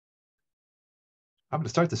I'm going to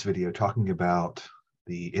start this video talking about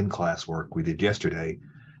the in-class work we did yesterday,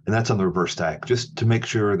 and that's on the reverse stack, just to make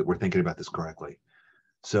sure that we're thinking about this correctly.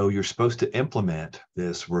 So you're supposed to implement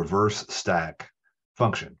this reverse stack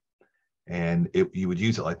function, and you would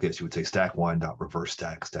use it like this. You would say stack1.reverse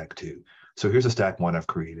stack stack2. So here's a stack one I've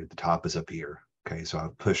created. The top is up here. Okay, so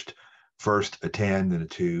I've pushed first a 10, then a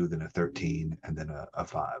 2, then a 13, and then a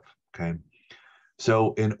 5. Okay,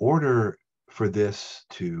 so in order for this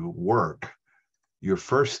to work, your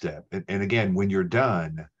first step, and again, when you're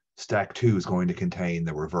done, stack 2 is going to contain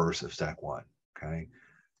the reverse of stack 1. Okay,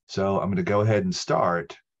 so I'm going to go ahead and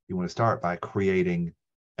start. You want to start by creating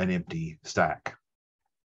an empty stack,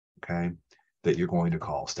 okay, that you're going to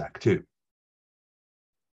call stack 2.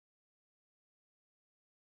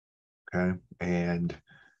 Okay, and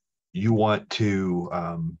you want to,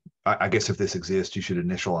 I guess if this exists, you should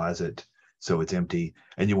initialize it so it's empty,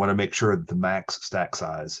 and you want to make sure that the max stack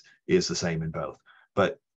size is the same in both.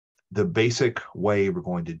 But the basic way we're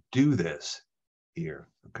going to do this here,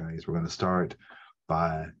 okay, is we're going to start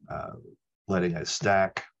by letting a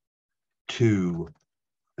stack 2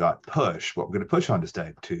 dot push. What we're going to push onto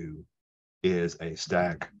stack 2 is a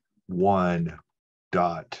stack 1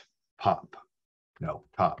 dot pop. No,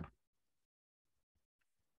 top.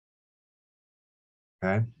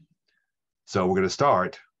 Okay, so we're going to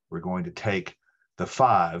start. We're going to take the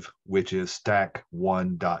 5, which is stack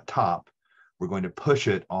 1 dot top. We're going to push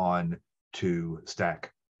it on to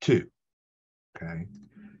stack 2. Okay,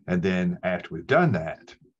 and then after we've done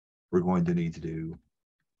that, we're going to need to do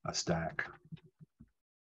a stack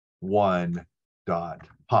 1 dot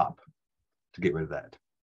pop to get rid of that.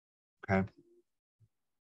 Okay,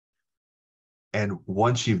 and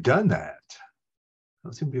once you've done that,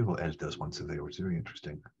 let's see if people edit those ones today, which is very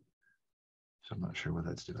interesting. So I'm not sure what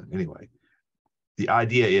that's doing. Anyway, the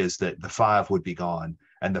idea is that the 5 would be gone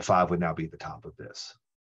and the 5 would now be at the top of this.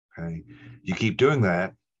 Okay, you keep doing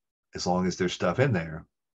that as long as there's stuff in there.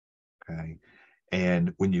 Okay,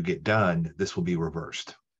 and when you get done, this will be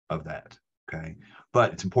reversed of that. Okay,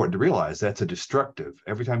 but it's important to realize that's a destructive.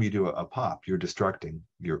 Every time you do a pop, you're destructing.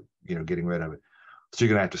 You're getting rid of it. So you're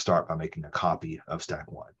going to have to start by making a copy of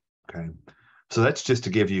stack 1. Okay, so that's just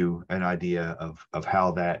to give you an idea of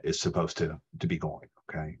how that is supposed to be going.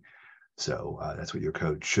 Okay, so that's what your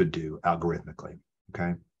code should do algorithmically.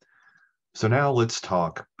 Okay, so now let's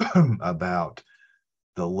talk about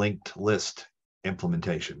the linked list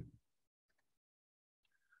implementation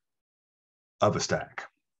of a stack.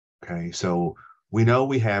 Okay, so we know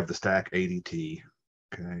we have the stack ADT.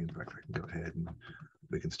 Okay, in fact, I can go ahead and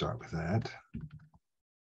we can start with that.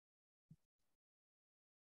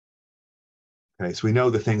 Okay, so we know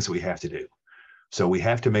the things that we have to do. So we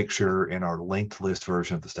have to make sure in our linked list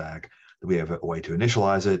version of the stack that we have a way to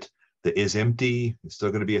initialize it. The is empty, it's still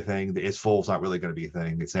going to be a thing. The is full is not really going to be a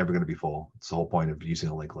thing. It's never going to be full. It's the whole point of using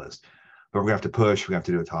a linked list. But we're going to have to push, we're going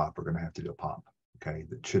to have to do a top, we're going to have to do a pop. Okay,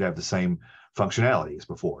 that should have the same functionality as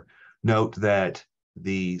before. Note that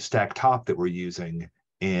the stack top that we're using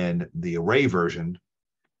in the array version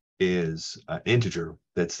is an integer.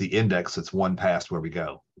 That's the index that's one past where we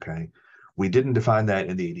go. Okay, we didn't define that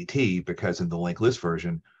in the ADT because in the linked list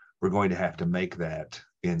version, we're going to have to make that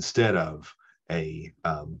instead of a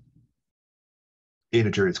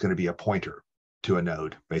integer, it's going to be a pointer to a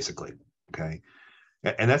node, basically. Okay,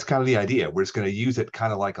 and that's kind of the idea. We're just going to use it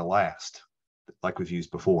kind of like a last, like we've used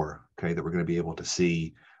before. Okay, that we're going to be able to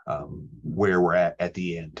see where we're at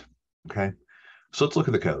the end. Okay, so let's look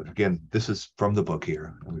at the code. Again, this is from the book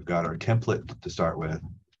here, and we've got our template to start with.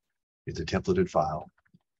 It's a templated file.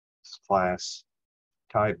 It's class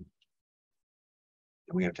type.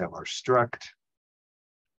 And we have to have our struct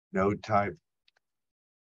node type.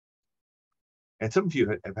 And some of you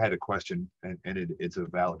have had a question, and it's a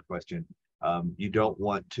valid question. You don't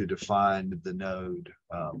want to define the node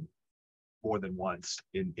more than once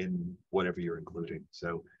in whatever you're including.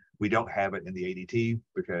 So we don't have it in the ADT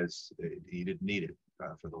because you didn't need it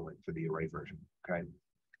for the array version. Okay.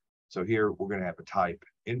 So here we're going to have a type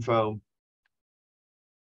info.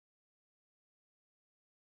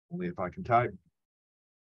 Only if I can type.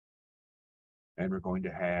 And we're going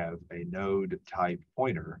to have a node type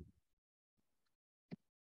pointer.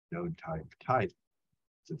 Node type,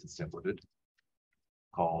 since it's templated,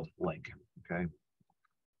 called link. Okay.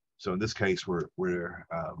 So in this case, we're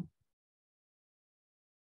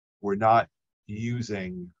not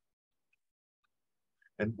using.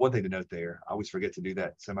 And one thing to note there, I always forget to do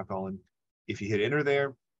that semicolon. If you hit enter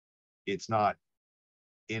there, it's not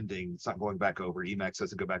ending. It's not going back over. Emacs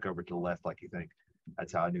doesn't go back over to the left like you think.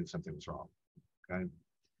 That's how I knew something was wrong. Okay.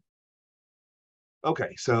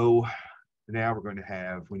 Okay. So now we're going to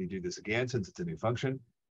have, when you do this again, since it's a new function,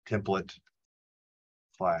 template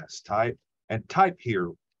class type. And type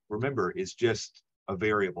here, remember, is just a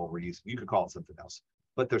variable we're using. You could call it something else,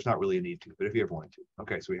 but there's not really a need to, but if you ever wanted to.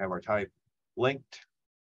 Okay, so we have our type linked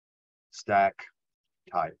stack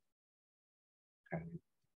type. Okay.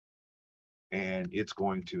 And it's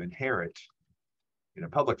going to inherit in a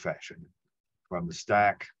public fashion from the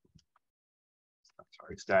stack,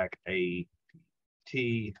 stack A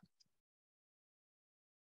T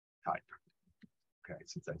type. Okay,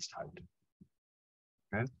 since that's typed.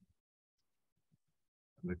 Okay. I'm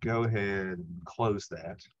going to go ahead and close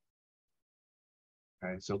that.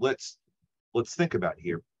 Okay, so let's think about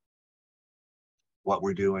here what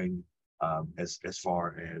we're doing as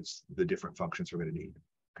far as the different functions we're going to need.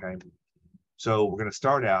 Okay, so we're going to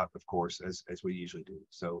start out, of course, as we usually do.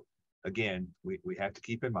 So again, we have to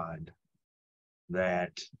keep in mind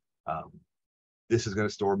that this is going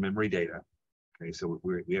to store memory data. Okay, so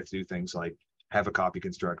we have to do things like have a copy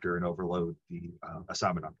constructor and overload the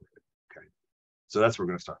assignment operator. Okay, so that's what we're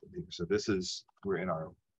going to start with here. So this is, we're in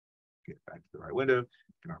our, get back to the right window,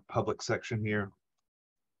 in our public section here.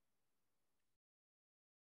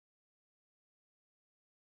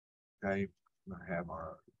 Okay, we're going to have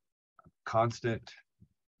our constant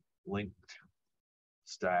linked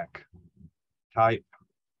stack type.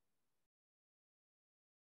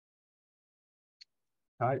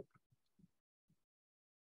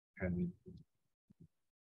 And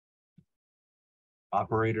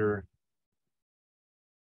operator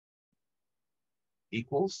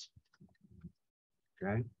equals.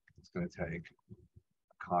 Okay, it's going to take a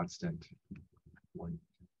constant linked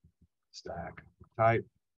stack type.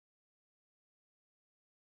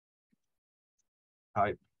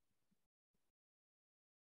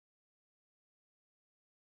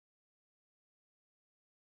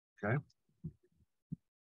 Okay,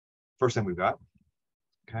 first thing we've got.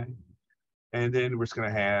 Okay, and then we're just going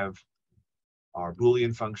to have our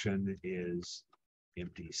Boolean function is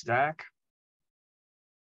empty stack,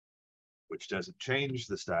 which doesn't change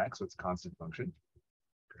the stack, so it's a constant function.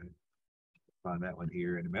 Okay, find that one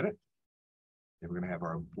here in a minute. Then we're going to have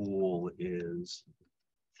our bool is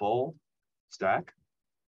full stack,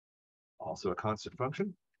 also a constant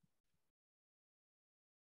function.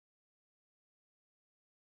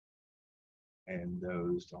 And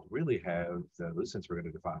those don't really have those, since we're going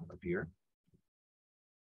to define them up here.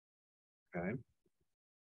 Okay.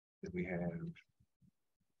 Then we have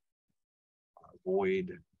our void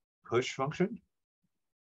push function.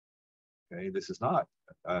 Okay, this is not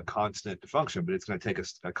a constant function, but it's going to take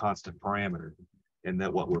a constant parameter, and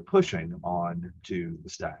that what we're pushing on to the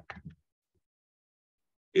stack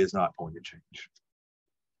is not going to change.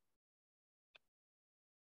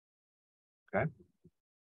 Okay.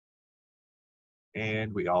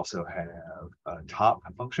 And we also have a top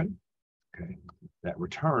function, okay, that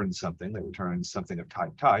returns something,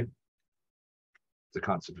 of type. It's a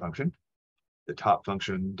constant function. The top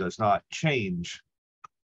function does not change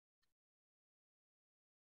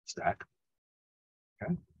stack.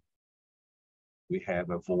 Okay. We have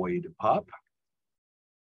a void pop,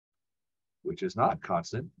 which is not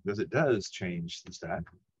constant because it does change the stack.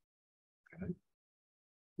 Okay.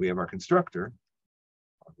 We have our constructor,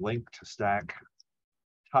 our linked stack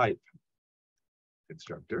type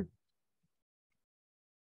constructor.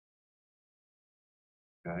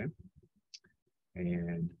 Okay.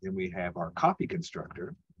 And then we have our copy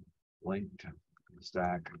constructor, linked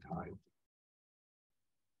stack type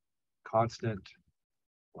constant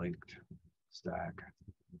linked stack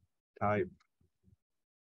type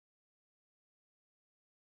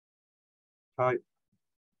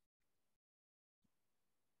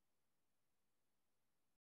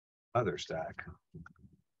other stack.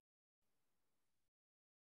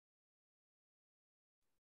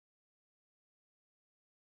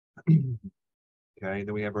 Okay,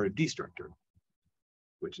 then we have our destructor,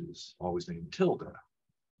 which is always named tilde.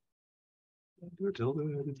 Do a tilde,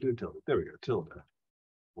 do a tilde. There we go, tilde.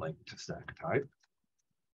 Linked stack type.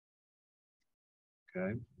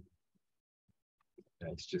 Okay.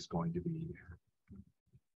 That's just going to be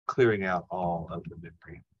clearing out all of the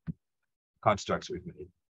memory constructs we've made.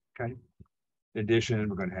 Okay. In addition,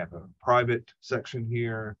 we're going to have a private section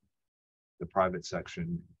here. The private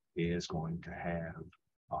section is going to have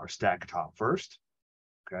our stack top first.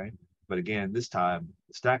 Okay. But again, this time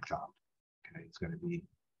the stack top, okay, it's going to be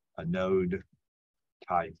a node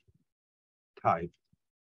type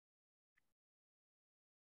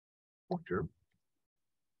pointer.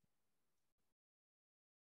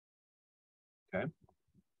 Okay.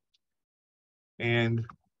 And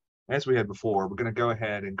as we had before, we're going to go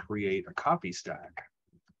ahead and create a copy stack.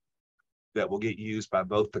 that will get used by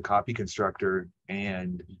both the copy constructor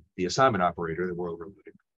and the assignment operator that we're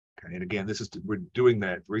overloading. Okay, and again, we're doing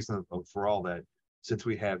that. The reason for all that, since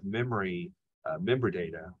we have memory member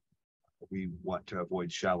data, we want to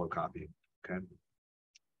avoid shallow copying. Okay,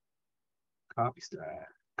 copy stack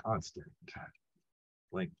constant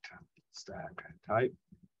linked stack type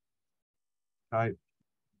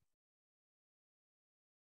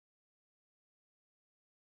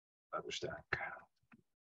other stack.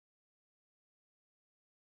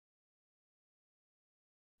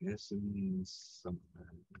 Yes, and something.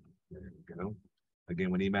 There we go. Again,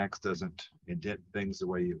 when Emacs doesn't indent things the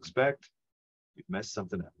way you expect, you've messed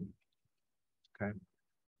something up. Okay.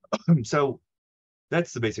 So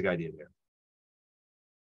that's the basic idea there.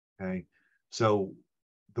 Okay. So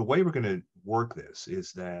the way we're going to work this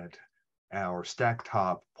is that our stack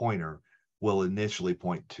top pointer will initially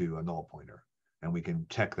point to a null pointer, and we can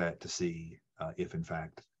check that to see if in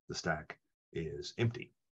fact the stack is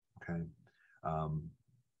empty. Okay.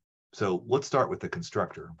 So let's start with the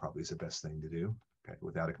constructor, probably is the best thing to do. Okay,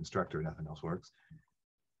 without a constructor, nothing else works.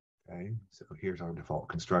 Okay, so here's our default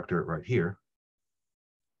constructor right here.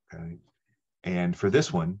 Okay, and for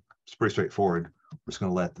this one, it's pretty straightforward. We're just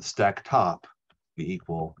going to let the stack top be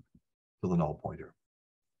equal to the null pointer.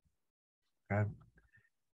 Okay,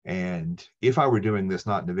 and if I were doing this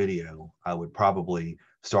not in the video, I would probably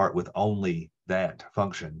start with only that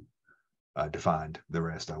function defined. The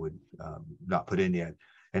rest I would not put in yet,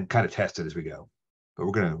 and kind of test it as we go. But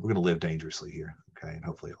we're gonna live dangerously here, okay? And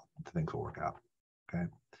hopefully things will work out. Okay.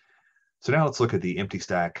 So now let's look at the empty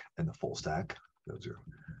stack and the full stack. Those are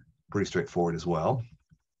pretty straightforward as well.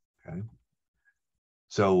 Okay.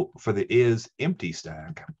 So for the is empty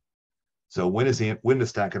stack, so when is the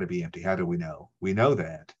stack going to be empty? How do we know? We know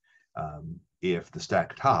that if the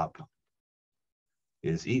stack top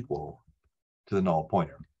is equal to the null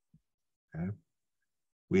pointer. Okay.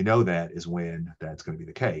 We know that is when that's going to be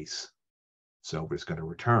the case. So we're just going to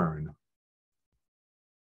return.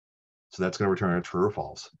 So that's going to return a true or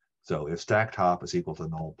false. So if stack top is equal to the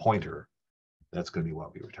null pointer, that's going to be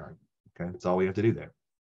what we return. Okay, that's all we have to do there.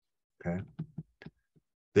 Okay.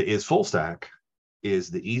 The is full stack is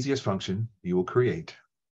the easiest function you will create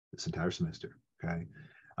this entire semester. Okay.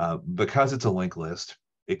 Because it's a linked list,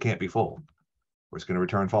 it can't be full. We're just going to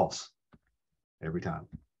return false every time.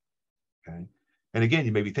 Okay. And again,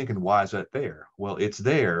 you may be thinking, why is that there? Well, it's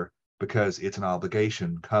there because it's an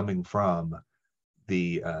obligation coming from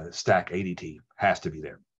the stack ADT. Has to be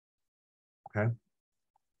there. Okay.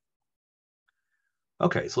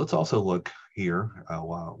 Okay, so let's also look here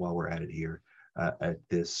while we're at it here at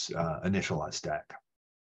this initialized stack.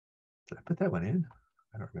 Did I put that one in?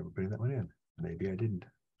 I don't remember putting that one in. Maybe I didn't.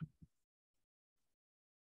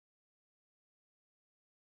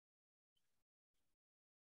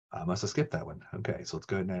 I must have skipped that one. Okay, so let's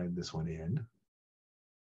go ahead and add this one in.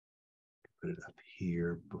 Put it up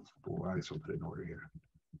here before. I guess we'll put it in order here.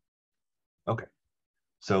 Okay,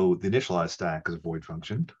 so the initialized stack is a void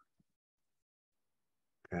function.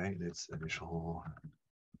 Okay, it's initialize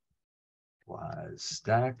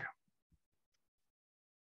stack.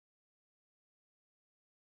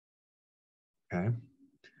 Okay,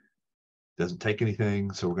 doesn't take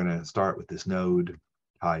anything, so we're going to start with this node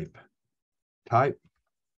type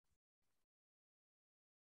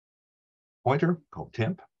pointer called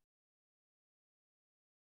temp.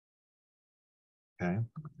 Okay,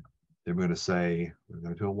 then we're going to say we're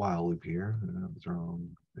going to do a while loop here. That's the wrong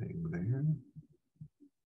thing there.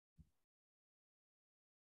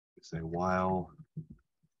 Say while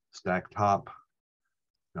stack top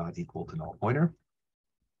not equal to null pointer.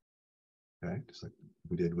 Okay, just like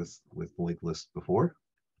we did with the linked list before.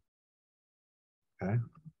 Okay,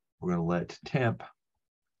 we're going to let temp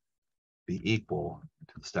be equal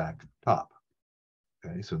to the stack top.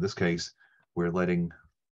 Okay, so in this case, we're letting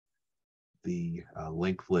the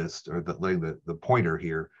linked list or letting the pointer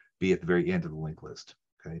here be at the very end of the linked list.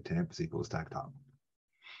 Okay, temp is equal to stack top.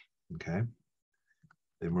 Okay,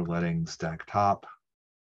 then we're letting stack top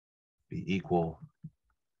be equal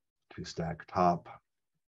to stack top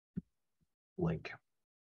link.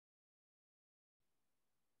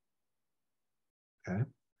 Okay,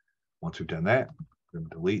 once we've done that, we're going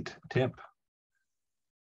to delete temp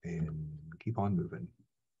and keep on moving.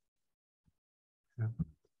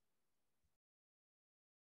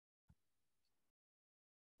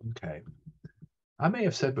 Okay, I may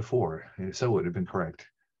have said before, and so it would have been correct,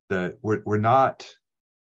 that we're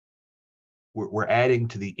adding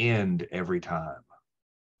to the end every time.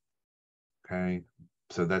 Okay,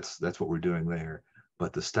 so that's what we're doing there.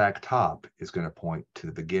 But the stack top is going to point to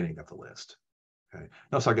the beginning of the list. Okay,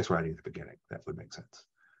 no, so I guess we're adding at the beginning. That would make sense.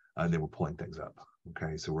 and then we're pulling things up.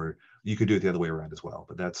 Okay, so you could do it the other way around as well,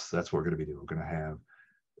 but that's what we're going to be doing. We're going to have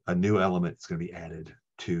a new element that's going to be added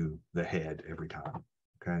to the head every time.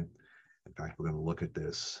 Okay, in fact, we're going to look at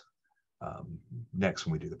this next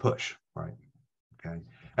when we do the push, right? Okay,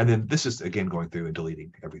 and then this is again going through and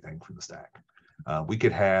deleting everything from the stack. We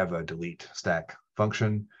could have a delete stack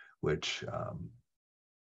function, which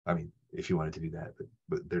I mean, if you wanted to do that,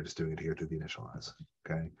 but they're just doing it here through the initialize.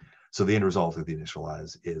 Okay, so the end result of the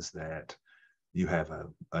initialize is that you have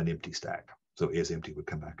an empty stack. So is empty would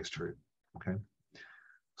come back as true. Okay,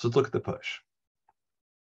 so let's look at the push.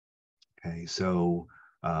 Okay, so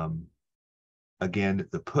again,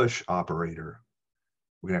 the push operator,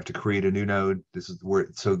 we're gonna have to create a new node. This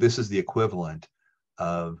is the equivalent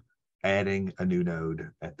of adding a new node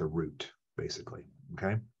at the root, basically.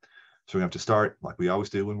 Okay, so we have to start like we always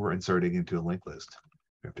do when we're inserting into a linked list.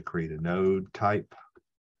 We have to create a node type,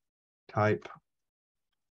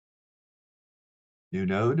 new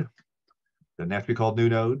node. Doesn't have to be called new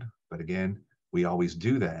node, but again, we always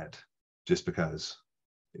do that just because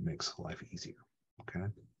it makes life easier. Okay.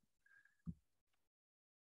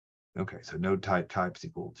 Okay, so node type is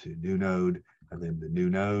equal to new node, and then the new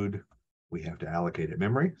node, we have to allocate it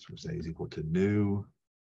memory. So we say is equal to new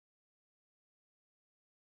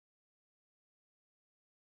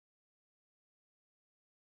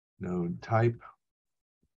node type.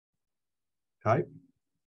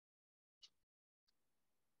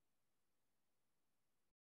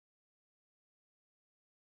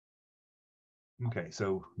 Okay,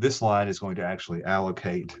 so this line is going to actually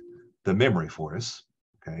allocate the memory for us.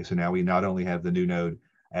 Okay, so now we not only have the new node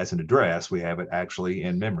as an address, we have it actually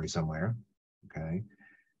in memory somewhere. Okay,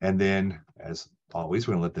 and then as always,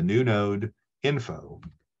 we're going to let the new node info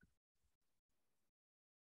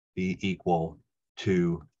be equal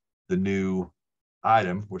to the new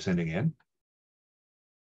item we're sending in.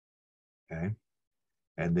 Okay,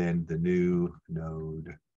 and then the new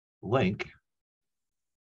node link.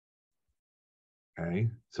 Okay,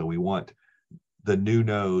 so we want the new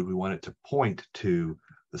node, we want it to point to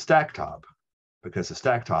the stack top, because the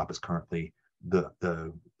stack top is currently the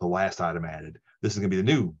last item added. This is going to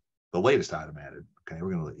be the latest item added. Okay,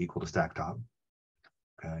 we're going to equal to stack top.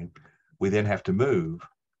 Okay, we then have to move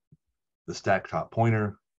the stack top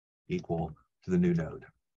pointer equal to the new node.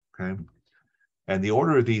 Okay, and the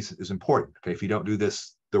order of these is important. Okay, if you don't do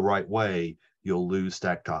this the right way, you'll lose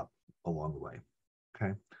stack top along the way.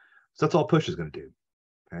 Okay, so that's all push is going to do.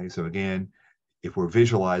 Okay, so again, if we're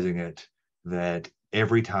visualizing it, that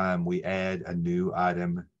every time we add a new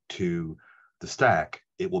item to the stack,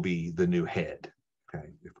 it will be the new head. Okay,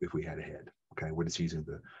 if we had a head. Okay, we're just using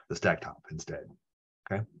the stack top instead.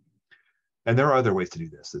 Okay, and there are other ways to do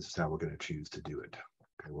this. This is how we're going to choose to do it.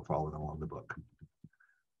 Okay, we're following along the book.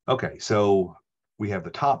 Okay, so we have the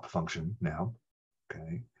top function now.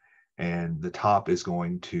 Okay, and the top is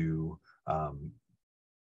going to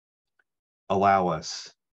allow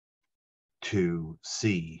us to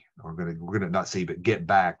see, or we're gonna not see, but get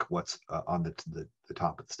back what's on the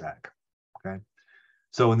top of the stack. Okay,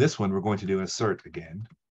 so in this one, we're going to do insert again.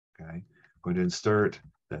 Okay, we're going to insert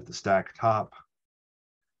that the stack top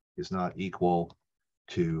is not equal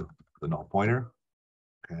to the null pointer.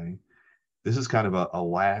 Okay, this is kind of a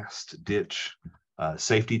last ditch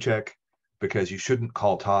safety check, because you shouldn't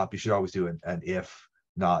call top. You should always do an if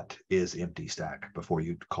not is empty stack before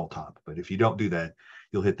you call top. But if you don't do that,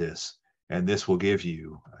 you'll hit this. And this will give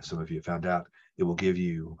you, some of you have found out, it will give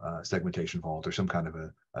you segmentation fault or some kind of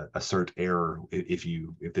a assert error if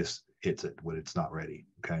this hits it when it's not ready.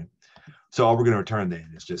 Okay, so all we're going to return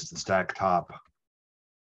then is just the stack top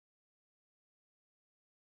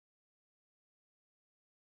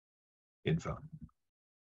info.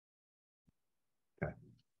 Okay,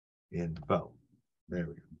 info. There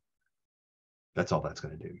we go. That's all that's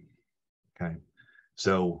going to do. Okay,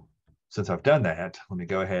 so since I've done that, let me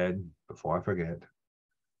go ahead before I forget.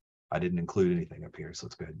 I didn't include anything up here, so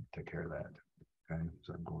let's go ahead and take care of that. Okay,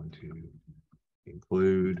 so I'm going to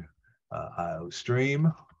include IO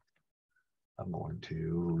stream. I'm going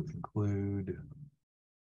to include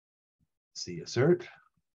CAssert.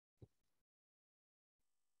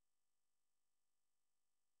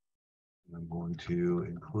 I'm going to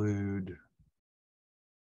include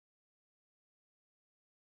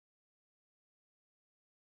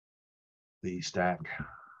the stack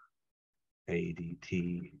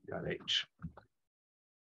adt.h.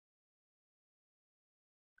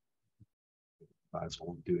 Might as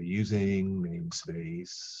well do a using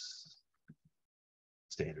namespace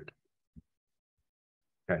standard.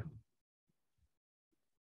 Okay,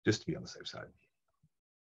 just to be on the safe side.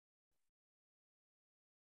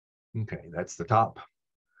 Okay, that's the top.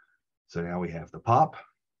 So now we have the pop.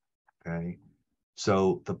 Okay.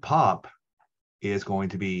 So the pop is going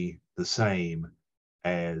to be the same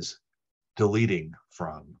as deleting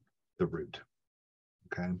from the root,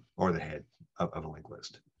 okay, or the head of a linked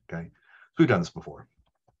list. Okay. So we've done this before.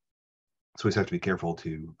 So we just have to be careful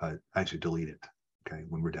to actually delete it, okay,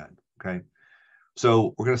 when we're done. Okay.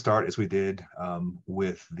 So we're going to start as we did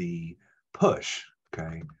with the push,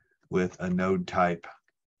 okay, with a node type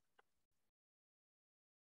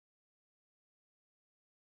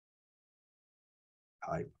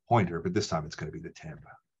pointer, but this time it's going to be the temp.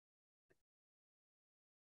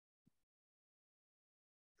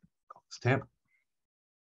 Call this temp.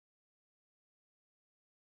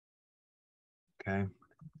 Okay.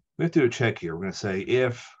 We have to do a check here. We're going to say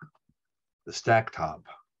if the stack top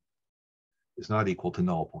is not equal to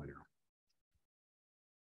null pointer.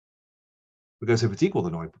 Because if it's equal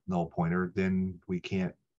to null pointer, then we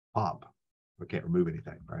can't pop. We can't remove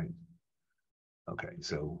anything, right? Okay,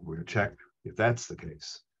 so we're going to check if that's the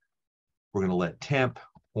case. We're going to let temp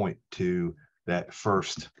point to that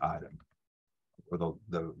first item, or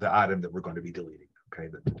the item that we're going to be deleting, okay,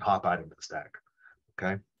 the top item of the stack,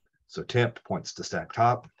 okay? So temp points to stack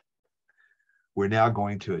top. We're now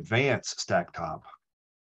going to advance stack top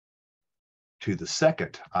to the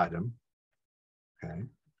second item, okay?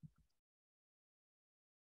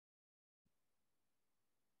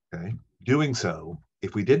 Okay. Doing so,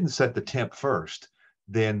 if we didn't set the temp first,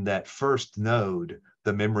 then that first node,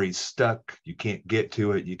 the memory's stuck. You can't get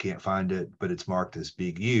to it. You can't find it, but it's marked as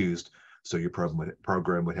being used. So your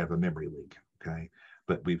program would have a memory leak. Okay.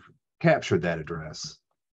 But we've captured that address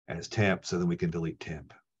as temp, so then we can delete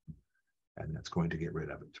temp. And that's going to get rid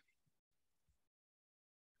of it.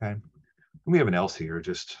 Okay. And we have an else here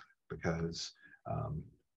just because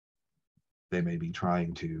they may be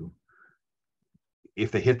trying to,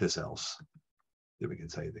 if they hit this else, then we can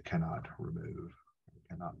say they cannot remove,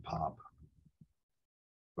 cannot pop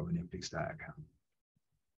from an empty stack.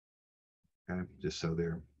 Okay, just so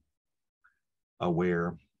they're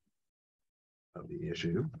aware of the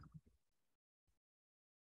issue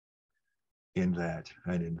in that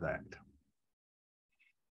and in that.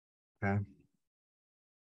 Okay.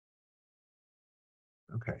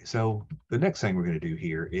 Okay, so the next thing we're going to do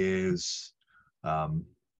here is a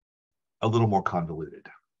little more convoluted.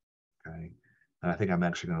 Okay, and I think I'm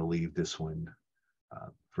actually going to leave this one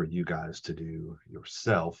for you guys to do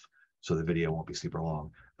yourself, so the video won't be super long.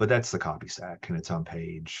 But that's the copy stack, and it's on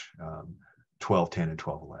page 1210 and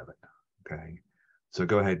 1211. Okay, so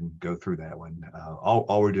go ahead and go through that one.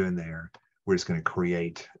 All we're doing there, we're just going to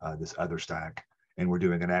create this other stack, and we're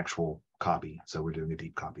doing an actual copy. So we're doing a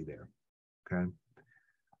deep copy there. Okay.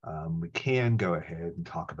 We can go ahead and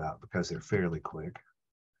talk about, because they're fairly quick,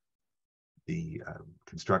 the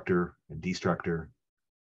constructor and destructor.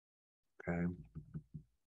 Okay.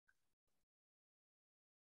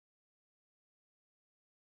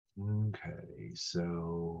 Okay,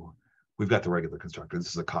 so we've got the regular constructor. This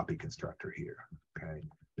is a copy constructor here. Okay,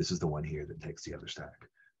 this is the one here that takes the other stack.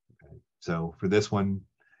 Okay, so for this one,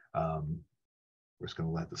 we're just going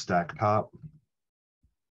to let the stack top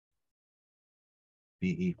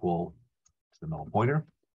be equal to the null pointer.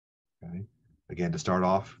 Okay, again, to start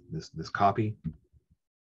off this copy,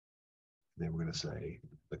 then we're going to say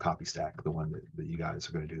the copy stack, the one that you guys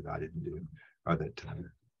are going to do that I didn't do, or that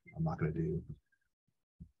I'm not going to do,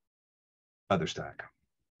 other stack.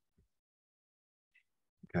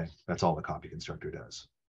 Okay, that's all the copy constructor does.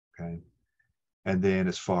 Okay, and then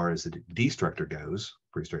as far as the destructor goes,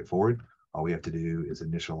 pretty straightforward. All we have to do is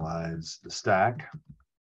initialize the stack.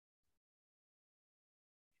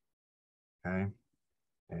 Okay,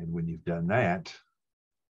 and when you've done that,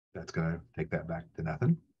 that's going to take that back to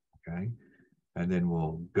nothing. Okay, and then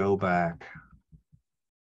we'll go back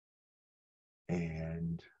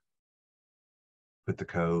and put the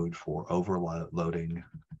code for overloading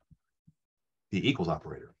the equals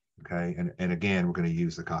operator. Okay, and again, we're going to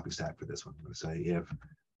use the copy stack for this one. We're going to say if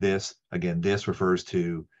this, again, this refers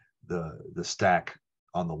to the stack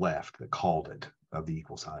on the left that called it of the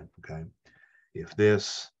equal sign. Okay, if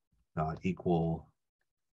this not equal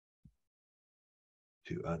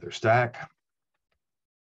to other stack,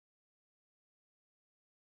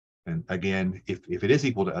 and again, if it is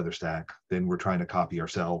equal to other stack, then we're trying to copy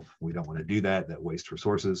ourselves. We don't want to do that. That wastes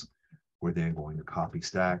resources. We're then going to copy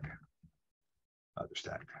stack, other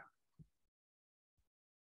stack.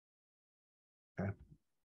 Okay,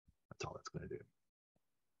 that's all that's going to do.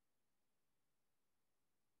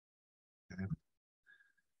 Okay.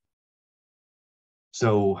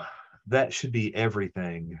 So that should be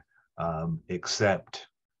everything except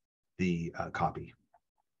the copy.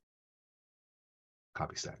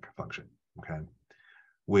 copy stack function. Okay.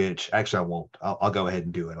 Which actually I won't, I'll go ahead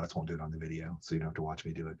and do it. I just won't do it on the video, so you don't have to watch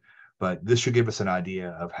me do it. But this should give us an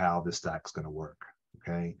idea of how this stack's going to work.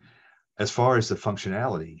 Okay. As far as the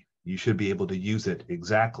functionality, you should be able to use it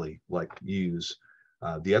exactly like use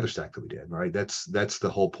the other stack that we did, right? That's the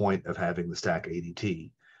whole point of having the stack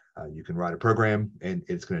ADT. You can write a program and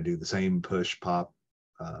it's going to do the same push, pop,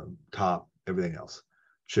 top, everything else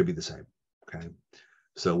should be the same. Okay.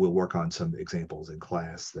 So we'll work on some examples in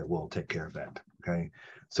class that will take care of that. Okay.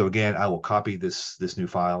 So again, I will copy this new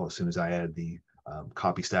file as soon as I add the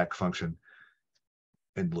copy stack function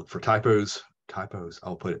and look for typos.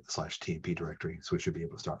 I'll put it /tmp directory. So we should be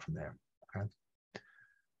able to start from there. Okay.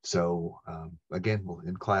 So again, we'll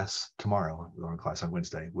in class tomorrow, or in class on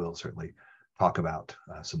Wednesday, we'll certainly talk about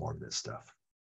some more of this stuff.